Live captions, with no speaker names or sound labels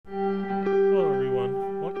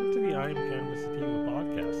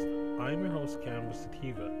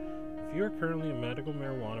If you are currently a medical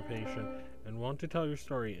marijuana patient and want to tell your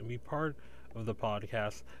story and be part of the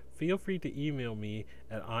podcast, feel free to email me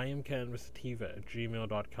at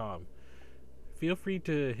iamcannabisativa@gmail.com. Feel free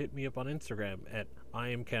to hit me up on Instagram at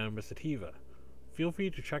iamcannabisativa. Feel free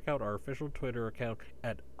to check out our official Twitter account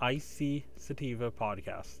at IC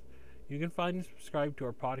Podcast. You can find and subscribe to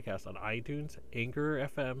our podcast on iTunes, Anchor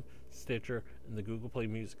FM, Stitcher, and the Google Play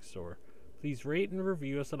Music Store. Please rate and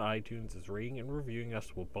review us on iTunes, as rating and reviewing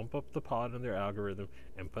us will bump up the pod in their algorithm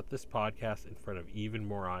and put this podcast in front of even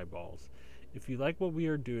more eyeballs. If you like what we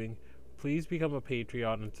are doing, please become a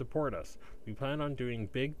Patreon and support us. We plan on doing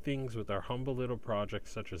big things with our humble little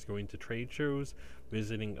projects, such as going to trade shows,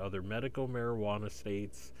 visiting other medical marijuana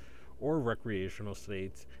states or recreational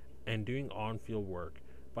states, and doing on-field work.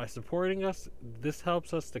 By supporting us, this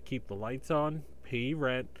helps us to keep the lights on, pay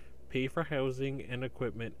rent, pay for housing and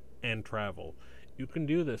equipment, and travel. You can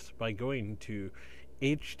do this by going to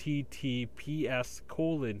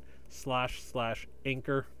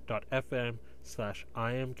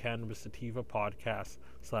https://anchor.fm/iamcannabisativa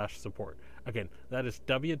podcast/support. Again, that is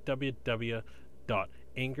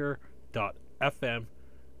www.anchor.fm,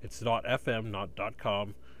 it's .fm, not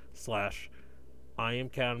 .com,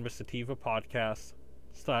 /iamcannabisativa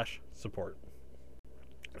podcast/support.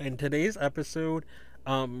 In today's episode,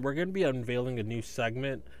 we're going to be unveiling a new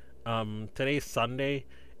segment. Today's Sunday,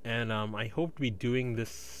 and I hope to be doing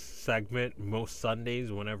this segment most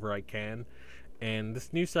Sundays whenever I can. And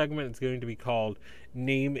this new segment is going to be called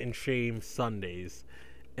Name and Shame Sundays.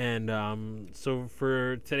 And so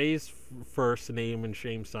for today's first Name and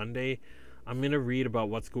Shame Sunday, I'm going to read about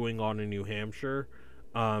what's going on in New Hampshire.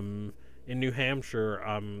 In New Hampshire,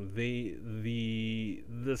 the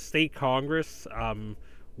state Congress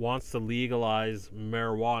wants to legalize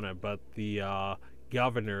marijuana, but the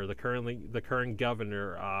current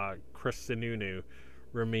governor, Chris Sununu,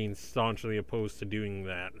 remains staunchly opposed to doing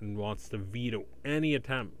that and wants to veto any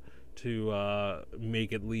attempt to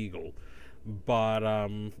make it legal. But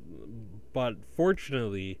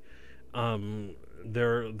fortunately,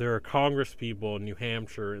 there are Congress people in New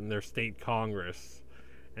Hampshire in their state Congress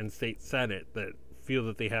and state Senate that feel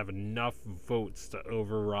that they have enough votes to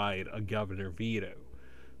override a governor veto.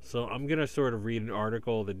 So I'm going to sort of read an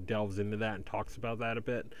article that delves into that and talks about that a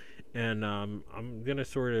bit. And I'm going to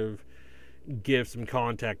sort of give some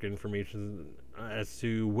contact information as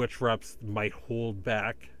to which reps might hold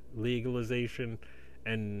back legalization.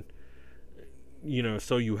 And,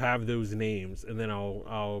 so you have those names. And then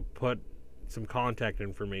I'll put some contact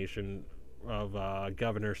information of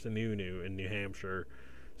Governor Sununu in New Hampshire.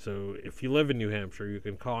 So if you live in New Hampshire, you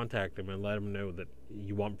can contact him and let him know that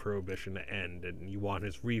you want prohibition to end and you want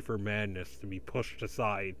his reefer madness to be pushed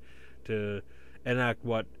aside to enact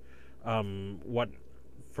what from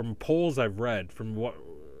polls I've read, from what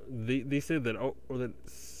they say that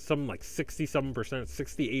some like 67%,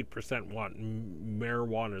 68% want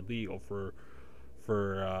marijuana legal for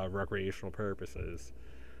recreational purposes.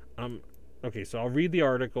 Okay, so I'll read the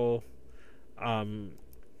article.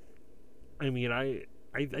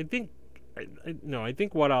 I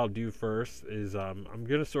think what I'll do first is I'm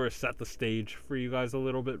going to sort of set the stage for you guys a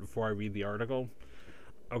little bit before I read the article.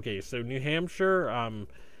 Okay, so New Hampshire,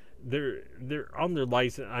 they're on their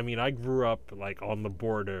license. I grew up like on the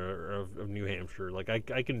border of New Hampshire. Like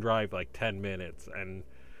I can drive like 10 minutes and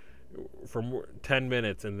from 10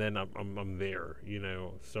 minutes and then I'm there,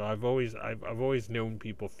 So I've always known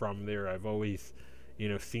people from there. I've always,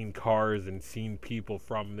 seen cars and seen people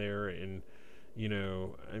from there, and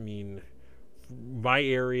my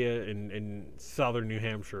area and southern New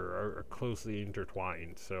Hampshire are closely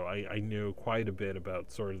intertwined, so I know quite a bit about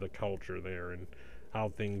sort of the culture there and how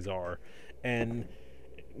things are. And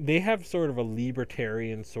they have sort of a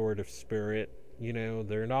libertarian sort of spirit,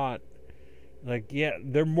 they're not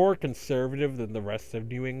they're more conservative than the rest of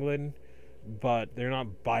New England, but they're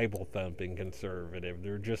not Bible thumping conservative.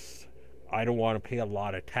 They're just, I don't want to pay a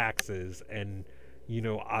lot of taxes, and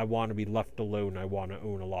I want to be left alone. I want to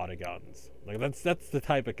own a lot of guns. Like that's the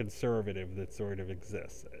type of conservative that sort of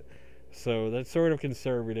exists. So that sort of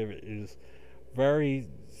conservative is very,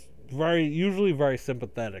 very usually very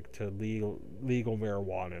sympathetic to legal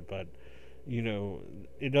marijuana, but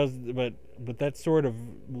it does. But that sort of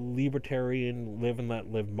libertarian live and let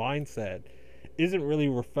live mindset isn't really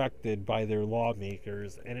reflected by their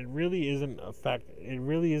lawmakers, and it really isn't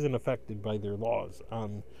affected by their laws.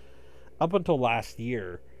 Up until last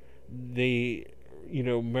year,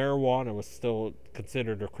 marijuana was still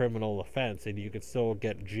considered a criminal offense, and you could still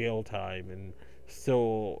get jail time and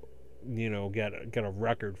still, get a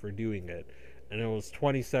record for doing it. And it was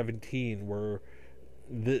 2017 where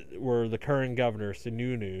the current governor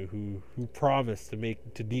Sununu, who promised to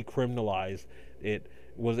decriminalize it,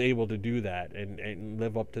 was able to do that and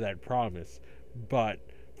live up to that promise. But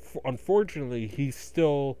unfortunately,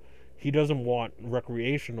 he doesn't want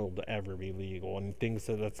recreational to ever be legal, and thinks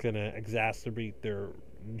that that's going to exacerbate their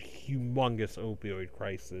humongous opioid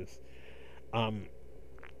crisis.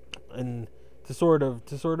 And to sort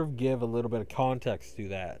of give a little bit of context to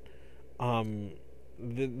that,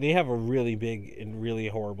 they have a really big and really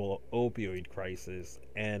horrible opioid crisis,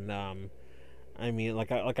 and I mean,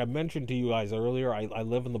 like I mentioned to you guys earlier, I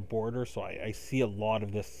live on the border, so I see a lot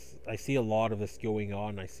of this. I see a lot of this going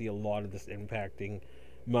on. I see a lot of this impacting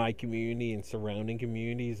my community and surrounding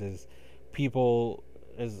communities as people,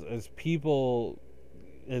 as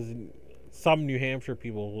some New Hampshire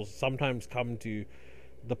people will sometimes come to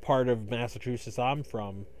the part of Massachusetts I'm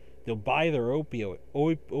from. They'll buy their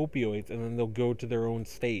opioids, and then they'll go to their own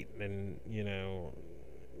state and,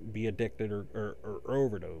 be addicted or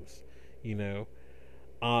overdose. You know,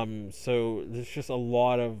 so there's just a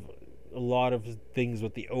lot of things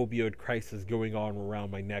with the opioid crisis going on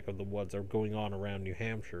around my neck of the woods, are going on around New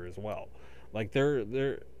Hampshire as well. Like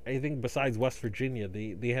they're I think besides West Virginia,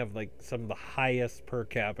 they have like some of the highest per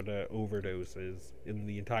capita overdoses in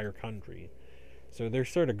the entire country. So they're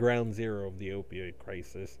sort of ground zero of the opioid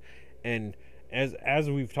crisis. And as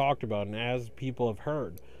we've talked about and as people have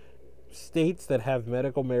heard, states that have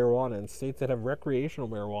medical marijuana and states that have recreational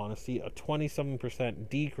marijuana see a 27%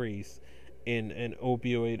 decrease in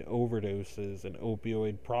opioid overdoses and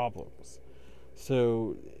opioid problems.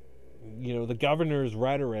 So, the governor's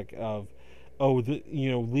rhetoric of,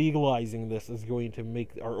 legalizing this is going to make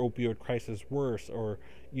our opioid crisis worse, or,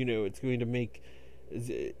 it's going to make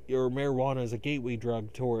your marijuana as a gateway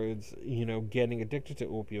drug towards, getting addicted to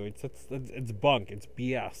opioids. It's bunk. It's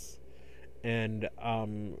BS. And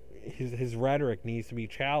his rhetoric needs to be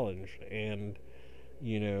challenged, and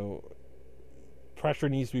pressure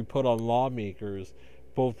needs to be put on lawmakers,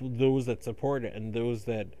 both those that support it and those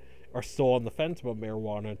that are still on the fence about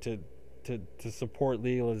marijuana, to support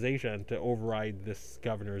legalization and to override this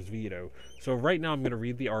governor's veto. So right now I'm going to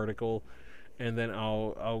read the article, and then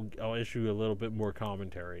I'll issue a little bit more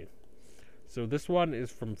commentary. So this one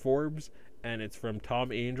is from Forbes, and it's from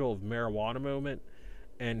Tom Angel of Marijuana Moment,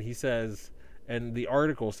 and he says, and the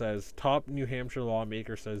article says, top New Hampshire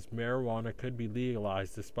lawmaker says marijuana could be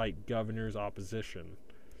legalized despite governor's opposition.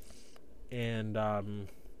 And all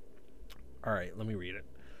right, let me read it.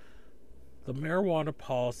 The marijuana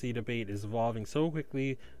policy debate is evolving so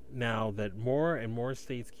quickly now that more and more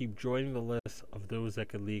states keep joining the list of those that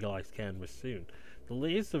could legalize cannabis soon. The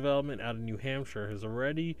latest development out of New Hampshire has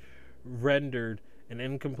already rendered an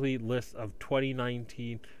incomplete list of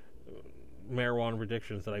 2019 marijuana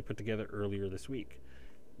predictions that I put together earlier this week.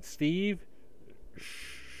 Steve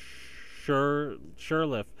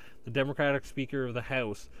Sherliff, the Democratic Speaker of the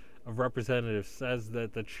House of Representatives, says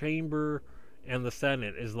that the chamber and the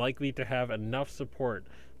Senate is likely to have enough support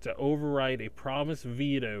to override a promised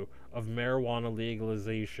veto of marijuana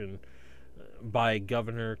legalization by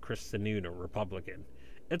Governor Chris Sununu, Republican.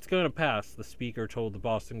 It's going to pass, the speaker told the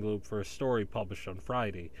Boston Globe for a story published on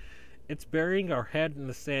Friday. It's burying our head in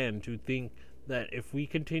the sand to think that if we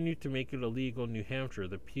continue to make it illegal in New Hampshire,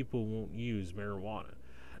 that people won't use marijuana.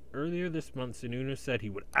 Earlier this month, Sununu said he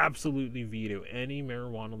would absolutely veto any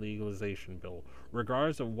marijuana legalization bill,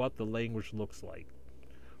 regardless of what the language looks like.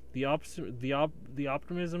 The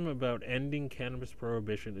optimism about ending cannabis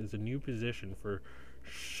prohibition is a new position for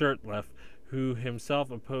Shurtleff, who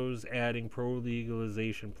himself opposed adding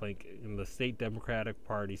pro-legalization plank in the state Democratic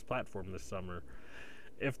Party's platform this summer.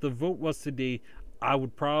 If the vote was today, I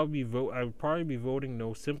would probably be voting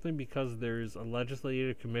no, simply because there's a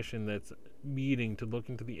legislative commission that's meeting to look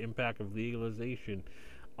into the impact of legalization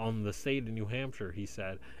on the state of New Hampshire, he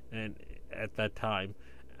said, and at that time,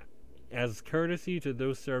 as courtesy to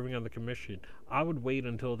those serving on the commission, I would wait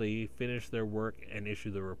until they finish their work and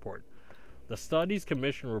issue the report. The Studies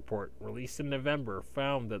Commission report, released in November,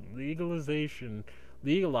 found that legalizing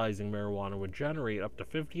marijuana would generate up to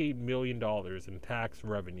 $58 million in tax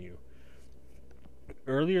revenue.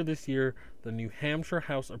 Earlier this year, the New Hampshire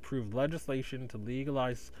House approved legislation to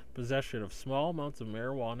legalize possession of small amounts of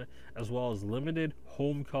marijuana as well as limited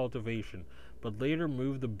home cultivation, but later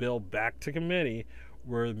moved the bill back to committee,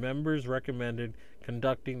 where members recommended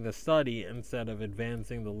conducting the study instead of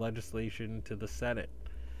advancing the legislation to the Senate.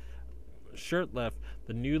 Shurtleff,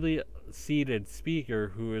 the newly seated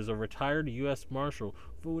speaker, who is a retired U.S. Marshal,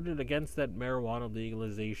 voted against that marijuana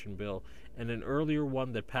legalization bill and an earlier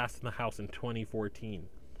one that passed in the House in 2014.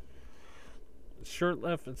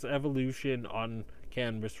 Shurtleff's evolution on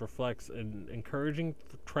cannabis reflects an encouraging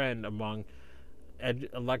trend among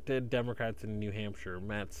elected Democrats in New Hampshire.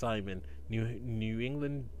 Matt Simon, New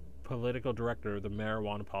England political director of the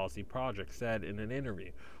Marijuana Policy Project, said in an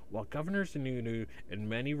interview, while Governor Sununu and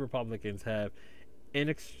many Republicans have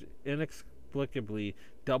inexplicably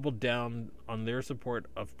doubled down on their support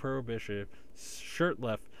of prohibition,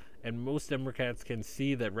 Shurtleff and most Democrats can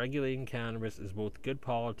see that regulating cannabis is both good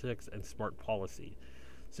politics and smart policy.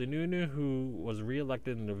 Sununu, who was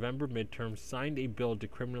re-elected in the November midterm, signed a bill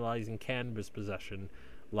decriminalizing cannabis possession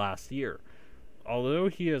last year. Although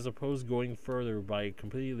he has opposed going further by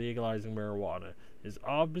completely legalizing marijuana, his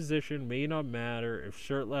opposition may not matter if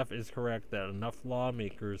Shurtleff is correct that enough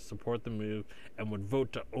lawmakers support the move and would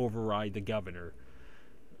vote to override the governor.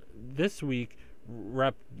 This week,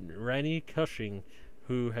 Rep. Rennie Cushing,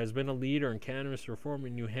 who has been a leader in cannabis reform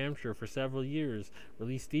in New Hampshire for several years,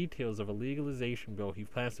 released details of a legalization bill he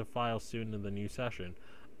plans to file soon in the new session.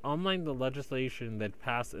 Unlike the legislation that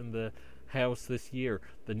passed in the House this year,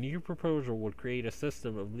 the new proposal would create a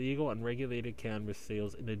system of legal and regulated cannabis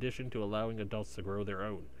sales in addition to allowing adults to grow their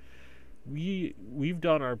own. We've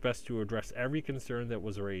done our best to address every concern that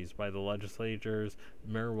was raised by the legislature's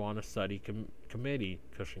Marijuana Study Committee,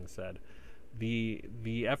 Cushing said. The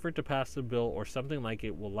effort to pass the bill or something like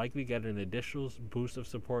it will likely get an additional boost of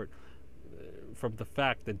support from the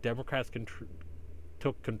fact that Democrats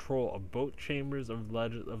took control of both chambers of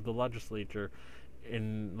the legislature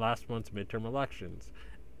in last month's midterm elections.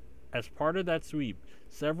 As part of that sweep,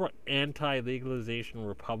 several anti-legalization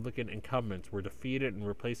Republican incumbents were defeated and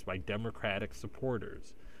replaced by Democratic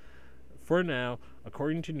supporters. For now,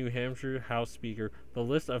 according to New Hampshire House Speaker, the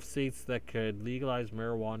list of states that could legalize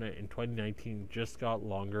marijuana in 2019 just got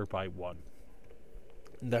longer by one.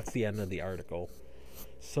 And that's the end of the article.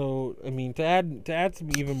 So, I mean, to add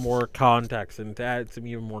some even more context and to add some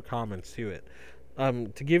even more comments to it,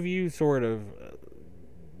 to give you sort of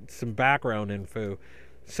some background info.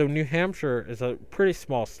 So New Hampshire is a pretty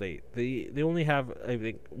small state. They only have, I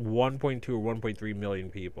think, 1.2 or 1.3 million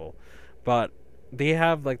people, but they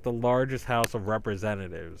have like the largest House of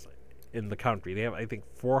Representatives in the country. They have, I think,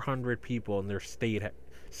 400 people in their state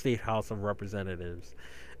House of Representatives,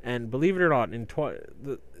 and believe it or not,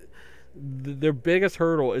 their biggest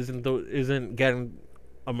hurdle isn't getting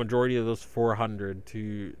a majority of those 400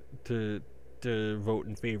 to vote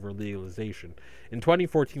in favor of legalization. In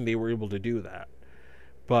 2014, they were able to do that,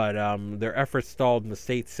 but their efforts stalled in the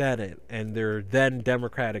state Senate, and their then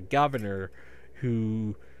Democratic governor,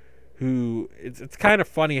 who it's kind of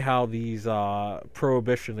funny how these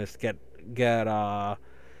prohibitionists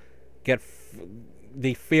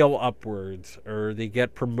they fail upwards, or they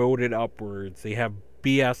get promoted upwards. They have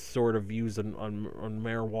BS sort of views on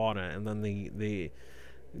marijuana, and then they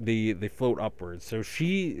float upwards. So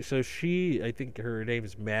she I think her name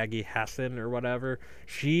is Maggie Hassan or whatever.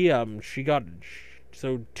 She got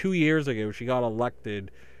 2 years ago she got elected.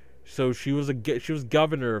 So she was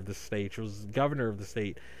governor of the state. She was governor of the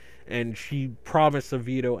state, and she promised to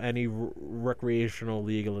veto any recreational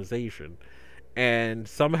legalization. And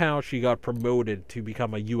somehow she got promoted to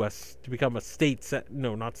become a U.S. a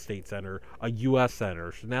U.S.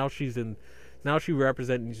 senator. So now she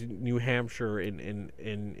represents New Hampshire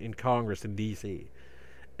in Congress in D.C.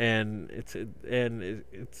 And it's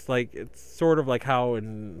sort of like how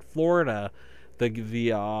in Florida,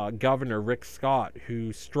 the governor Rick Scott,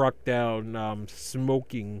 who struck down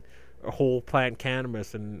smoking whole plant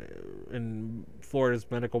cannabis in Florida's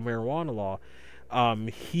medical marijuana law.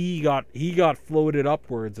 He got floated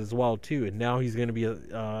upwards as well too, and now he's going to be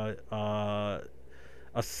a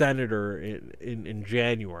senator in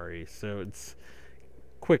January. So it's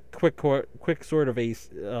quick sort of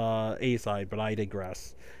aside, but I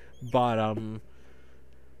digress. But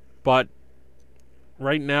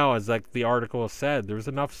right now, as like the article said, there's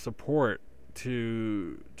enough support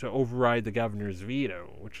to override the governor's veto,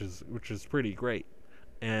 which is pretty great.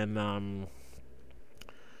 And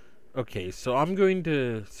okay, so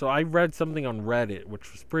I read something on Reddit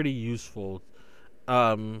which was pretty useful.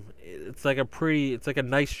 It's like a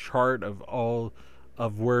nice chart of all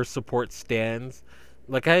of where support stands.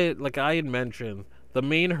 Like I had mentioned, the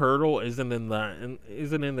main hurdle isn't in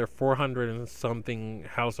their 400 and something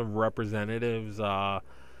House of Representatives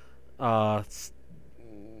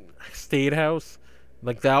state house.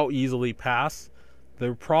 Like that'll easily pass.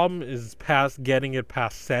 The problem is getting it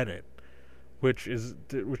past Senate, which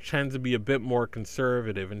tends to be a bit more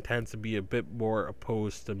conservative and tends to be a bit more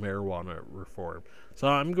opposed to marijuana reform. So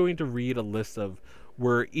I'm going to read a list of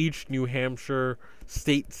where each New Hampshire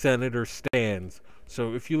state senator stands.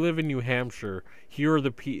 So if you live in New Hampshire, here are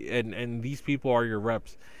and these people are your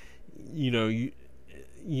reps.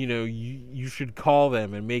 you should call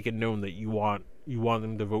them and make it known that you want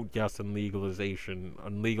them to vote yes on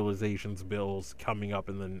legalizations bills coming up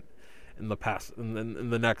in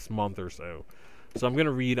the next month or so. So I'm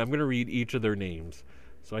gonna read each of their names.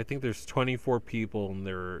 So I think there's 24 people in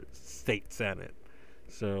their state senate.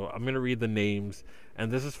 So I'm gonna read the names,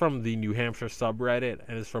 and this is from the New Hampshire subreddit,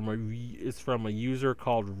 and it's from a user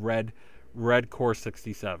called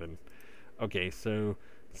Redcore67. Okay, so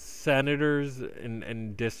senators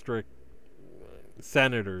and district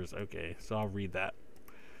senators. Okay, so I'll read that.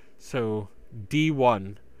 So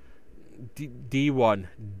D1 D1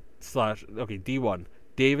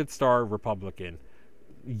 David Starr, Republican.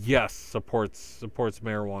 Yes, supports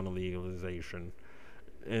marijuana legalization.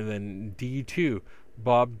 And then D2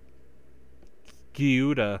 Bob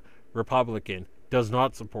Giuda, Republican, does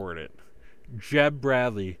not support it. Jeb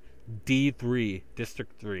Bradley, D3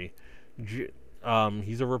 District 3.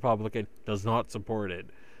 He's a Republican, does not support it.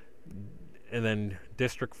 And then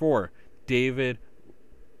District 4, David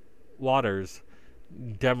Waters,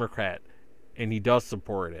 Democrat, and he does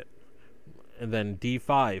support it. And then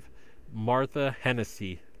D5, Martha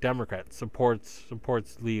Hennessy, Democrat, supports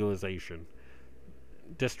legalization.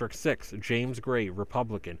 District 6, James Gray,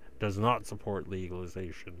 Republican, does not support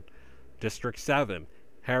legalization. District 7,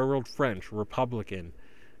 Harold French, Republican.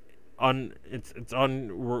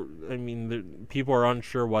 People are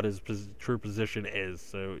unsure what his true position is,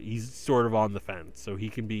 so he's sort of on the fence. So he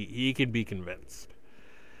can be convinced.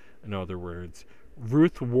 In other words,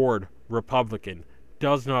 Ruth Ward, Republican,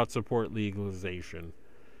 does not support legalization.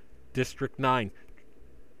 District 9,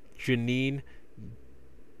 Janine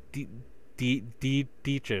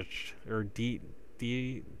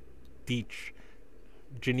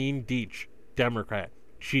Janine Deitch, Democrat.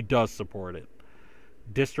 She does support it.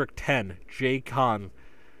 District 10, Jay Kahn,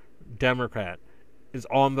 Democrat, is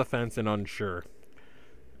on the fence and unsure.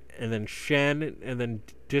 And then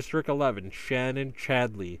District 11, Shannon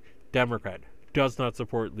Chadley, Democrat, does not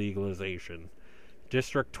support legalization.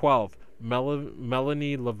 District 12,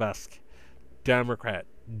 Melanie Levesque, Democrat,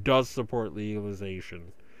 does support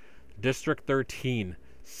legalization. District 13,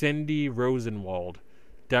 Cindy Rosenwald,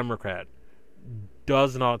 Democrat,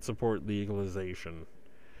 does not support legalization.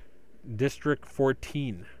 District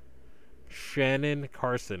 14, Shannon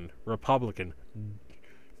Carson, Republican.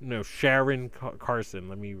 No, Sharon Carson.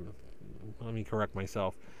 Let me correct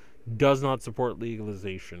myself. Does not support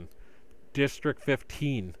legalization. District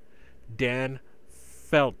 15, Dan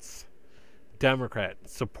Feltz, Democrat,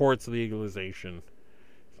 supports legalization.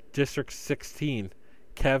 District 16,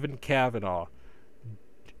 Kevin Kavanaugh,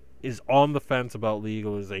 is on the fence about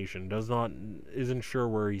legalization. Isn't sure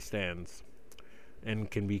where he stands,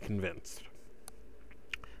 and can be convinced.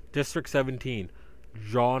 District 17,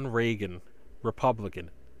 John Reagan,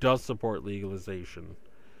 Republican, does support legalization.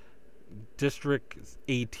 District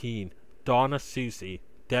 18, Donna Susie,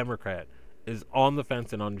 Democrat, is on the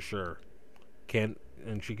fence and unsure. And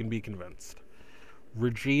she can be convinced.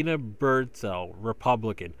 Regina Birdsell,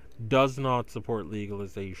 Republican, does not support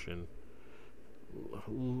legalization.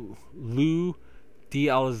 Lou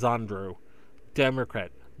D'Alessandro,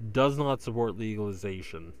 Democrat, does not support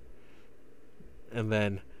legalization. And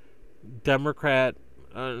then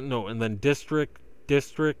District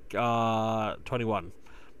 21,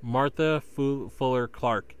 Martha Fuller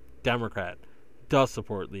Clark, Democrat, does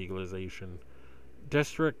support legalization.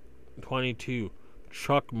 District 22,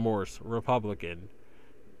 Chuck Morse, Republican,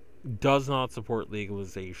 does not support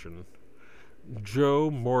legalization.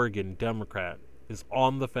 Joe Morgan, Democrat, is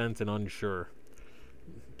on the fence and unsure.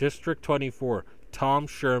 District 24, Tom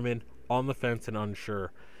Sherman, on the fence and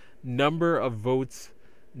unsure. Number of votes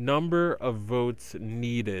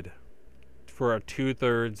needed for a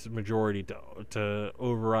 2/3 majority to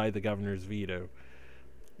override the governor's veto.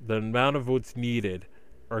 The amount of votes needed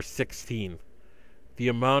are 16. The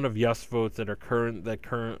amount of yes votes that are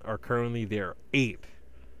currently there, 8.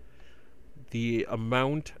 The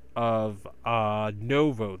amount of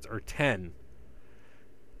no votes are 10.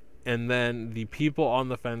 And then the people on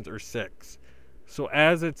the fence are 6. So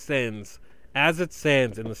as it stands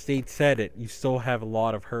in the state senate, you still have a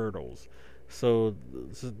lot of hurdles. So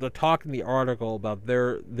the talk in the article about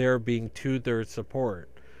there being 2/3 support,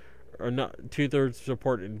 or not 2/3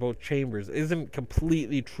 support in both chambers, isn't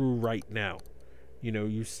completely true right now.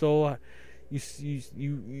 You still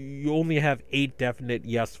you only have 8 definite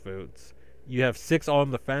yes votes. You have 6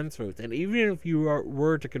 on the fence votes, and even if you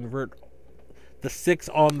were to convert the 6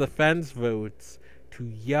 on the fence votes to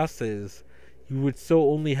yeses, you would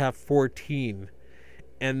still only have 14,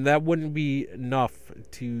 and that wouldn't be enough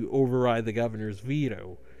to override the governor's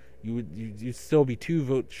veto. You'd still be 2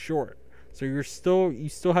 votes short. So you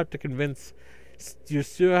still have to convince, you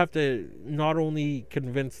still have to not only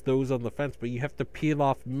convince those on the fence, but you have to peel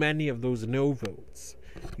off many of those no votes.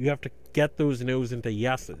 You have to get those no's into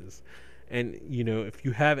yeses. And if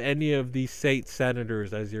you have any of these state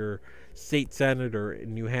senators as your state senator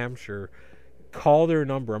in New Hampshire, call their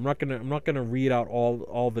number. I'm not gonna read out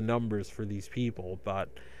all the numbers for these people, but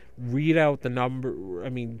read out the number. I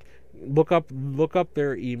mean, look up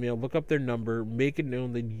their email, look up their number, make it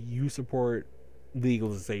known that you support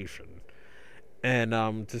legalization. And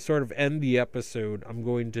to sort of end the episode, I'm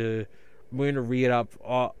going to read up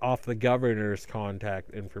off the governor's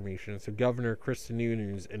contact information. So Governor Chris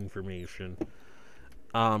Sununu's information.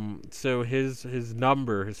 So his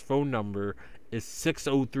phone number is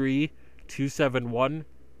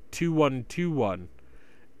 603-271-2121.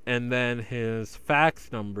 And then his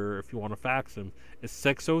fax number, if you want to fax him, is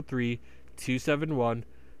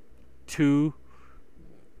 603-271-2.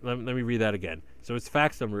 Let me read that again. So his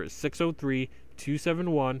fax number is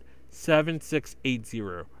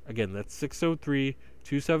 603-271-7680. Again, that's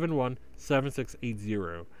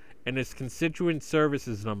 603-271-7680. And his constituent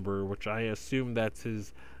services number, which I assume that's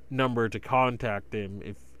his number to contact him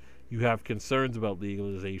if you have concerns about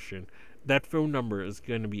legalization, that phone number is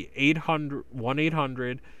going to be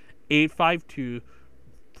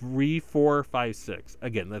 1-800-852-3456.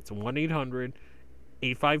 Again, that's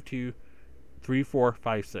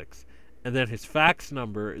 1-800-852-3456. And then his fax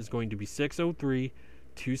number is going to be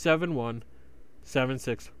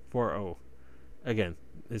 603-271-7640. Again,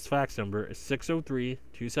 his fax number is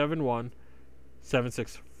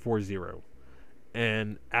 603-271-7640.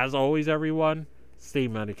 And as always, everyone, stay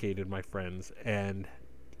medicated, my friends, and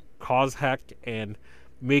cause heck and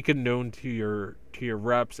make it known to your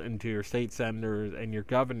reps and to your state senators and your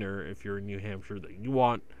governor, if you're in New Hampshire, that you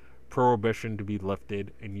want prohibition to be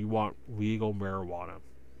lifted and you want legal marijuana.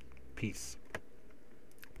 Peace.